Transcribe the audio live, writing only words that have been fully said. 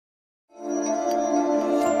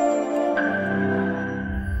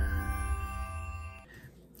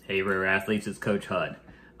Hey Rare Athletes, it's Coach Hud.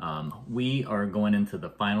 We are going into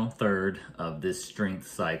the final third of this strength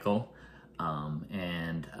cycle,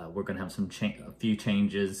 and we're going to have a few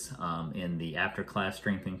changes in the after class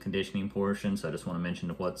strength and conditioning portion. So I just want to mention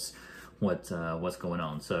what's going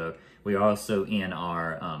on. So we are also in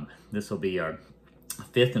our this will be our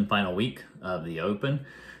fifth and final week of the Open.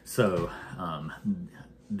 So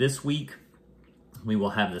this week we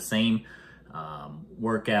will have the same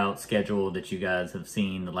workout schedule that you guys have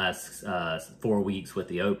seen the last 4 weeks with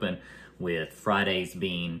the Open, with Fridays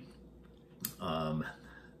being an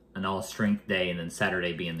all strength day and then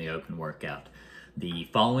Saturday being the Open workout. The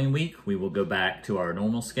following week we will go back to our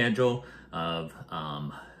normal schedule of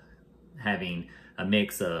having a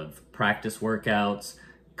mix of practice workouts,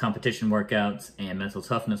 competition workouts, and mental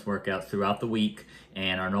toughness workouts throughout the week,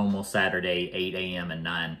 and our normal Saturday 8 a.m. and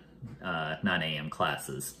 9 a.m.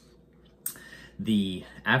 classes. The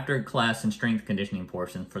after class and strength conditioning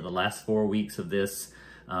portion for the last 4 weeks of this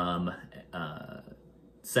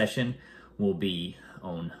session will be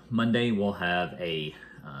on Monday. We'll have a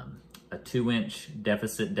 2-inch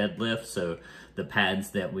deficit deadlift. So the pads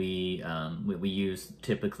that we use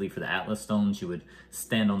typically for the Atlas stones, you would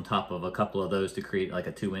stand on top of a couple of those to create like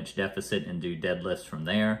a 2-inch deficit and do deadlifts from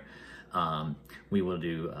there. We will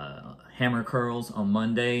do hammer curls on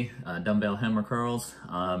Monday, dumbbell hammer curls,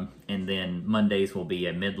 and then Mondays will be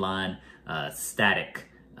a midline static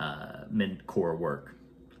mid-core work.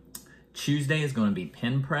 Tuesday is going to be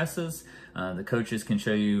pin presses. The coaches can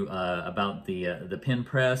show you about the pin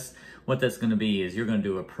press. What that's going to be is you're going to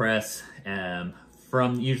do a press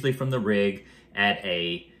usually from the rig at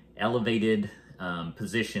a elevated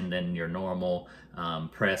position than your normal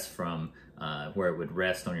press from where it would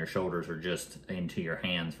rest on your shoulders or just into your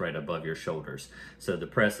hands right above your shoulders. So the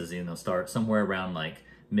press is start somewhere around like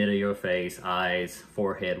mid of your face, eyes,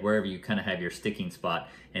 forehead, wherever you kind of have your sticking spot,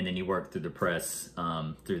 and then you work through the press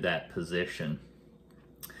through that position.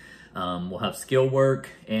 We'll have skill work,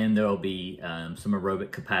 and there'll be some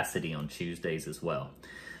aerobic capacity on Tuesdays as well.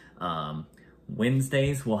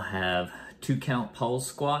 Wednesdays we'll have 2-count pulse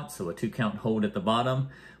squats, so a 2-count hold at the bottom.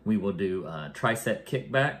 We will do tricep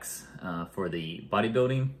kickbacks for the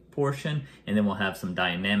bodybuilding portion, and then we'll have some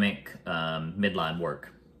dynamic midline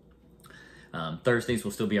work. Thursdays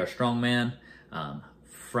will still be our strongman.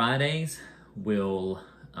 Fridays will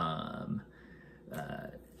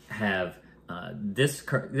have this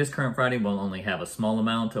current Friday will only have a small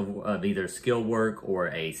amount of either skill work or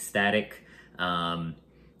a static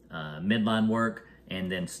midline work. And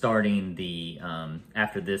then starting the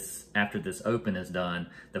after this Open is done,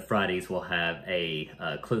 the Fridays will have a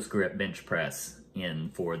close grip bench press in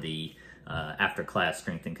for the after class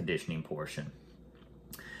strength and conditioning portion.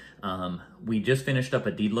 We just finished up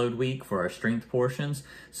a deload week for our strength portions,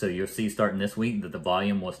 so you'll see starting this week that the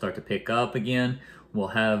volume will start to pick up again. We'll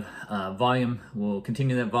have volume. We'll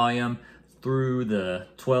continue that volume through the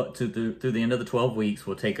through the end of the 12 weeks.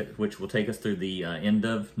 Which will take us through the end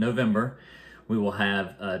of November. We will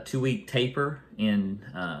have a 2-week taper in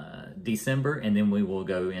December, and then we will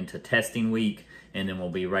go into testing week, and then we'll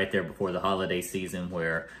be right there before the holiday season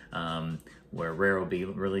where Rare will be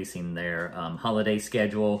releasing their holiday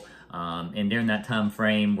schedule. And during that time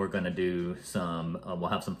frame, we're going to do we'll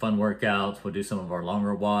have some fun workouts. We'll do some of our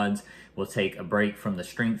longer WODs. We'll take a break from the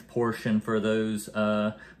strength portion for those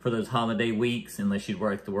holiday weeks, unless you'd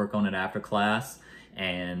work on it after class.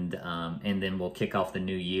 And then we'll kick off the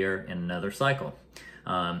new year in another cycle.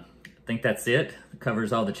 I think that's it. It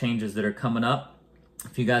covers all the changes that are coming up.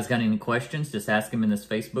 If you guys got any questions, just ask them in this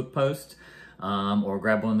Facebook post, or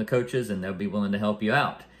grab one of the coaches and they'll be willing to help you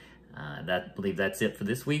out. I believe that's it for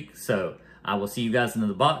this week. So I will see you guys into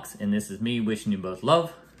the box, and this is me wishing you both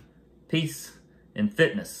love, peace, and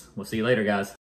fitness. We'll see you later, guys.